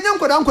Frank enya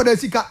nkoda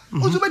sika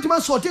ozu betima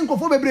sorting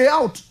kofo bebre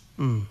out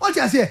what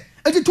you say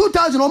at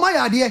 2000 o my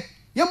idea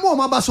ye mo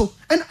ma baso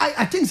and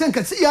I think sen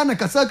ka see ya na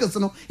ka circus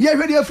no ye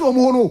hwede from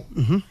ho no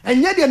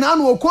and ye de na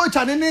no coach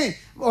ane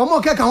o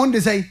mo ka ho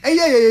de say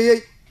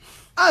ye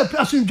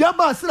asunjwa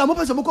ba sira mo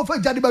pese mo ko fa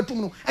jade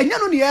batum no enya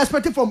no ne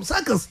expect from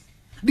circus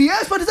the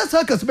expect is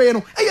circus be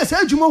no ye say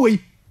adwuma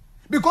we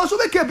because we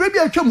be ke brebi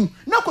atwam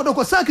na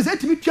Kotoko circus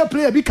etimi tua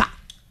player bi ka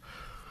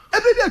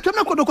ebrebi atwam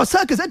na Kotoko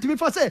circus etimi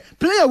fa say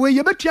player we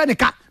ye betua ne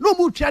ka no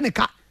mu tua ne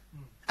ka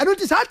I don't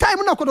that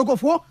time na Kotoko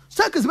for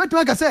circus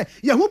betima ka say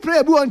ye hu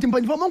player bi won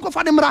timpanifo mo nko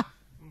fa de mra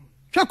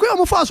hwekwe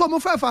mo fa so mo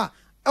fa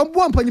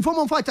embo mpanifo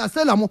mo fa cha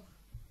sela mo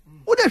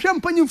wo de hwe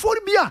mpanifo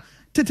bi a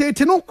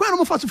tete no kwa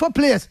mo fa so for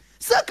players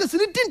circus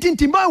ni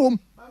tintin ba wom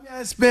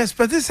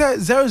but this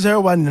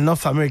 001 in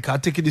North America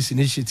take this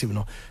initiative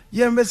no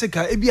yeah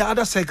Mexico e bi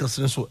other circles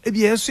so e bi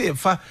enso e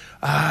fa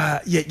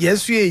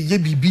yes ye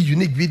bibi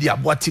unique video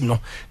abo team no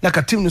na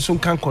ka team no so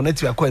kan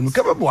connect ya kwa enu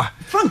ka beboa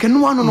Frank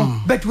no ano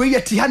no but we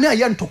yeti ha na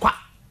ye ntokwa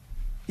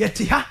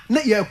yeti ha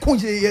na ye ko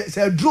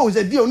se draw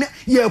se dio ne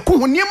ye ko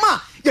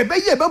honema ye be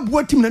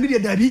beboa team na ne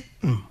da bi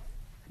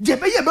je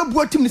be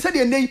beboa team ne se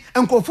de nei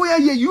enkofo ya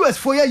ye US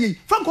for ya ye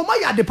Frank o ma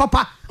ya de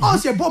papa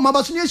say bomb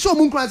aba so show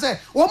mu nkran say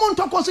wo mo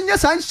ntoko so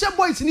nyesa nhye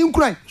boys ni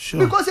nkran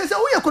because they say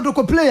we are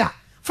Kotoko player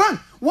Frank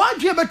why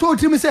do you ever told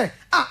him say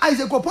I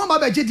say Oppong ba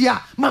be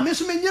dia ma me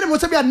so menyere mo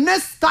say be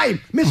next time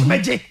me so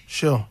meje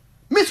sure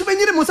me so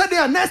menyere mo say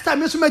there next time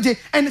me so meje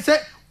and say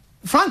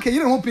Frank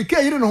yire no PK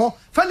yire no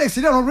Felix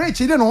yire no Rich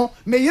yire no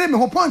me yire me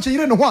ho punch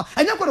yire no ho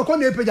anya Kotoko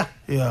na epeja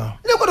yeah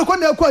anya Kotoko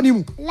na akwa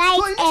nimu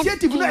so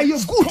initiative na you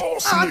good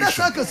other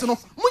circles no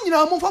mo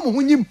nyina mo fa mo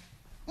ho nyim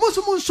mo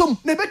so mo nsom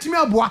na betimi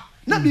aboa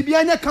na bibia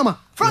anya kama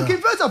Frank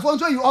first of all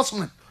so you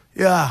Osman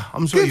yeah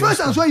I'm sorry first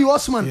and so you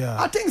Osman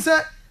I think say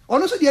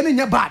ono so de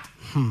nya bad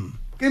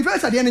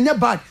first at the end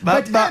bad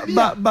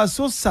but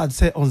so sad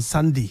say on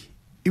Sunday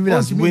even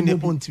as when they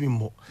want me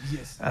more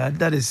yes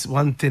that is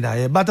one thing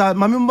I but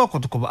my member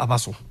Kotoko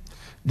abaso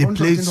they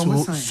played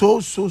so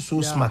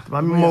smart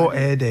my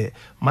member the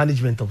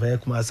management of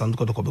Kuma Sound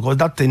Kotoko because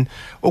that thing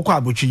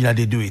okwa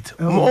they do it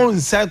on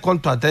side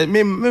contract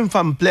me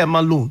fam play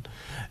my loan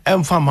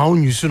and for my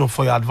own use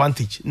for your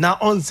advantage now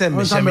on say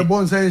me no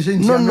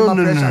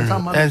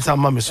and some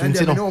mama so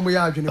you know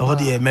oh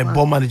the me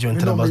ball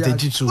management about the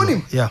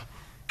G2 yeah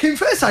King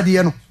face at the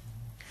end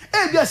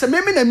bia say me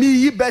na me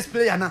yi best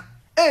player na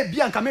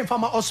bia nka me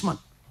fama Osman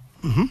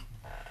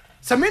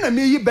say me na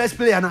me yi best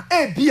player na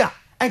bia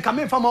nka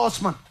me fama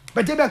Osman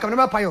but bia nka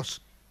me Pius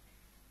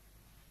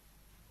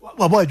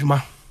wa boy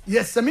Juma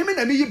yes say me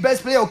na me yi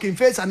best player King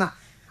face na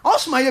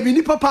Osman ye bi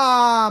ni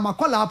papa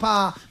makola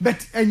pa but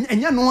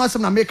enya no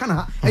asem na me ka na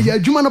ha ya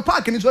adwuma no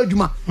park ni so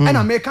adwuma e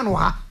na me ka no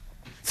ha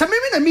say me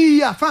na me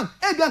yi Frank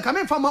bia nka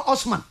me fama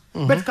Osman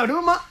but ka me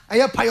ma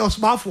Pius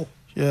bafo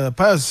yeah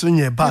Pius so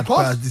nye bad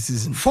pass this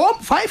season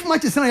 4-5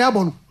 matches na ya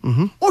bono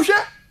o hwe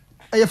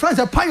your friends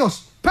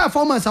Pius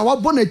performance a wa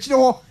bona chire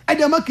ho e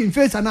dey making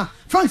face na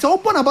Frank say o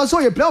bona ba so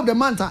you play of the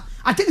month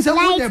I think say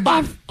won ye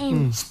bad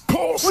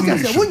sports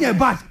say won ye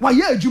bad why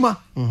ye adwuma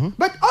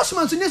but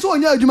Osman so nyeso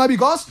won ye adwuma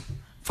because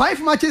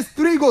 5 matches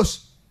 3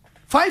 goals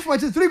 5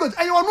 matches 3 goals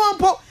and you no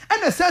ampo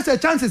and the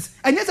sets chances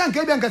and yes and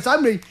Kebian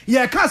Kasamre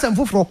ye ka sem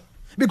foforo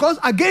because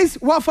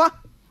against Wafa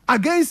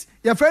against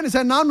your friend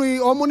say now no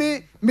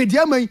omoni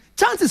media man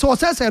chances or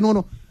say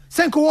no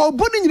senko wo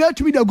boni nyina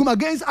tumi da gum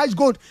against Ice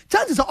Gold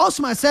chances of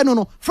Osman say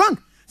no Frank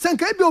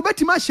senka e bi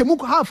obetima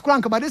hyemu half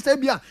crank but this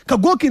be ka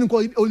goalkeeper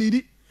ko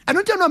olidi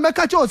eno tell no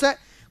meka cho say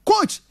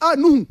coach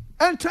no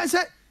and try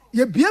say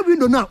ye bia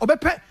window now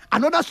obepe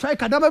another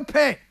striker da be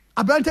pair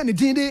abrante ne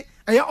din de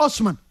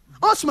Osman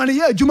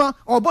ye adwuma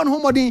obon ho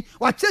modin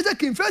wa chese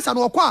King face and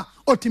okwa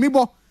otimi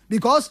bo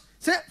because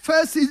say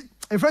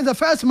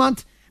first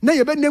month na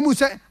ye be nemu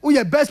say we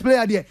your best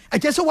player there I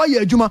just say why ye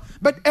adwuma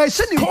but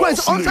se ni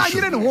kwese on sa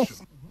yire ne ho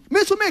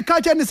me so me ka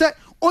che ne say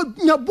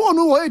onya ball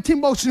no wo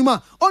team box ni ma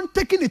on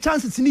taking the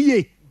chances ni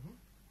ye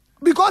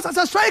because as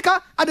a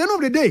striker at the end of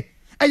the day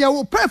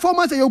your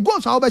performance your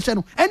goals are obeshe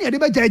no any de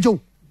be jejo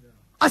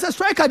as a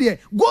striker there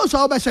goals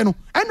are obeshe no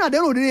and at the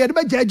end of the day de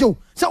be jejo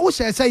say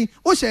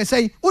o share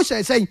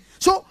say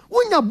so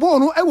onya ball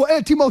no e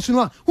wo team box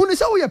no a hu ni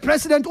say we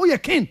president we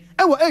king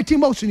e wo team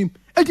box ni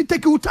it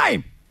take you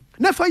time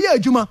never ye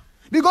adwuma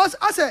because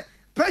as a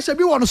pressure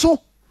bi won so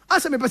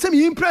as me person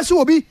me impress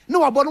obi na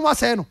wa bɔ no wa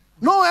say no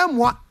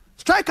emwa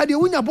striker de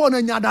wunya bɔ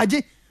no nya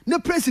daje ne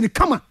press ni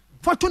kama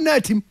fa to na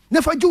team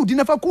ne fa judi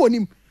ne fa ko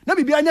onim na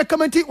bibia anya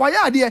kamenti wa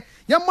ya ade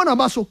ye mo na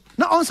ba so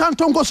na on san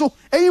tonko so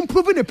e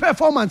improving the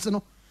performance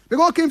no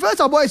because King First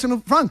boys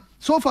no Frank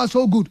so far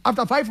so good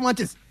after 5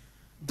 matches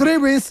 3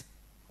 wins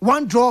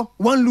 1 draw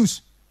 1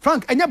 lose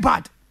Frank enya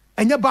bad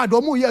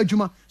o mo ye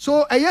adwuma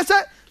so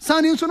say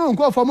Sani so no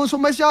nko for mo so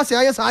mesia say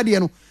aye sa de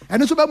no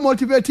eno so be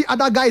motivate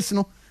other guys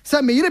no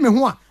say me yire me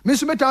ho a me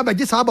so beta ba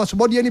gi sa boss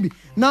body ni bi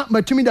na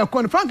matumi da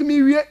kon Frank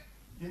me wie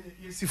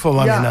yesi for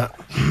ma na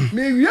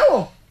me wie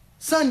o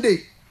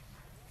Sunday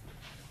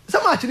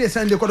some match dey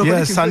Sunday ko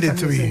do Sunday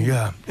 3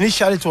 yeah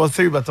initially it was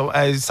 3 but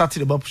I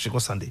started about push go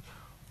Sunday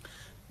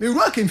me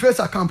working first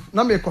camp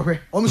na me ko hwe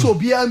o so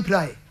obia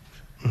imply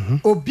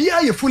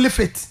obia ye fully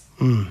fit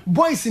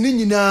boys ni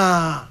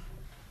nyina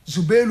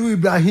Zubelu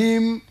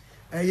Ibrahim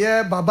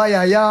Baba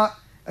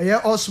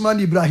Yaya Osman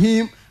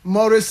Ibrahim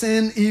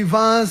Morrison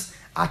Evans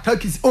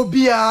Atakis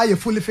Obia you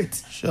fully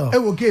fit sure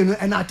okay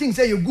and I think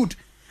say you good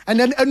and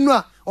then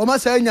enua o ma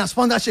say nya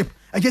sponsorship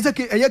just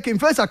say King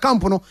First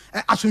camp no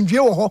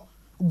asundwe wo ho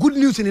good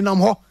news ni nam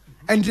ho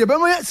and the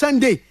be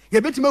Sunday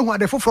you betima hu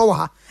ade foforo wo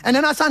ha and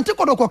then Asante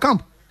Kotoko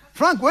camp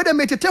Frank we dey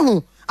metete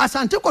ho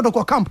Asante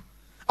Kotoko camp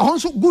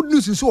ahonso good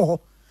news so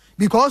ho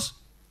because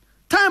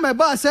time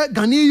about say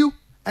Ganiyu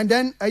and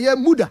then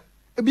Muda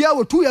bia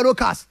wo 2 yellow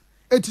cards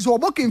it is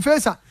obo King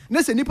First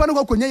na se nipa no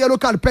konya yellow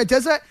card pet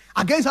say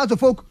against House of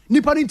Folk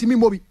nipa no ntimi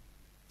mobi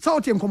so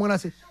otem komona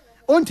se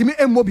ontimi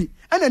mobi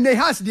and then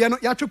has de no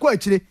ya twekọ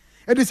akire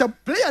it is a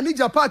player ni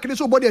Japan kile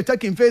so body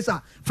attacking First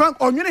Frank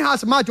onwene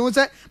has match won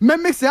say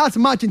memix has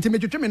match ntimi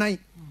twetwe me nan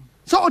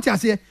so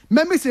otiase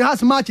memix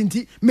has match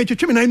ntimi me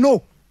twetwe me nan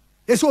no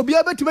yes obi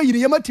abetima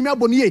yiri yema timi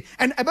aboniye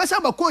and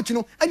ebesa ba coach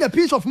no anya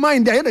peace of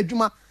mind there na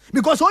dwuma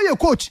because all your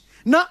coach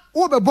na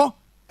wo bebo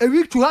a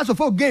week to House of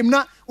Folk game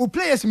na o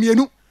players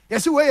mienu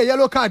yes we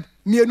yellow card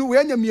mienu we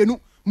anya mienu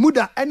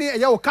Muda any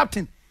your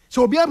captain.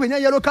 So be a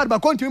yellow card but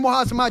continue more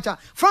house match.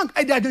 Frank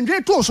I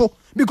didn't also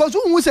because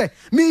who say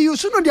me you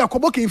should know their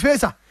kobo in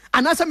face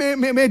and as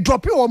may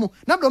drop you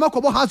na do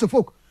makobo house of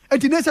folk.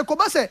 And today say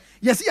kobo say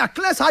yes ya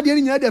class had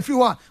in the free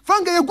one.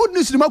 Frank a good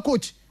news to my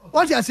coach.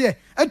 What you say?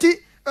 And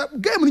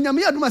game in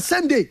Yamia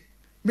Sunday.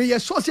 May you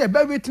so say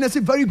very witness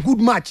a very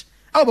good match.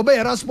 I will be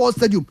a sports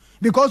stadium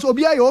because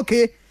Obia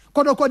okay.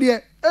 Kotoko de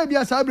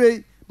Ebia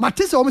Sabre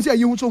Matisse almost say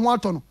you so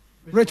want on.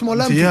 Richmond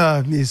Lamb.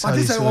 Yeah,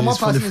 Matisse almost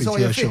passing so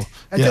you sure.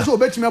 And just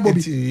obey me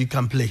Bobby. He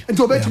can play. And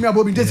to obey me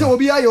Bobby. They say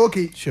Obia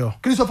okay. Sure.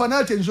 Christopher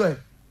Nelson as well.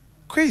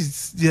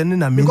 Chris, the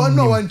name. Because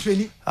no one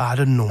training. I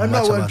don't know. And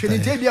no one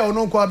training. Tebia or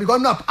no because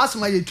not ask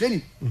my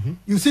training.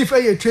 You see for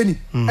your training.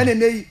 And then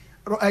they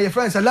your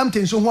friends a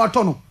Lampton so what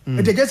tono. And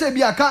they just say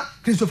be a car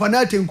Christopher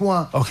Nelson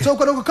kwa. So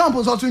Kotoko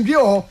campus or to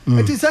Gio.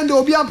 It is send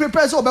Obia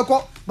prepare so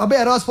beko.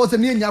 Mabe sports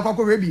and Yakoko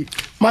Rebi.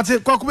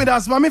 Mate, Kokumi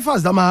das mami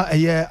fast dama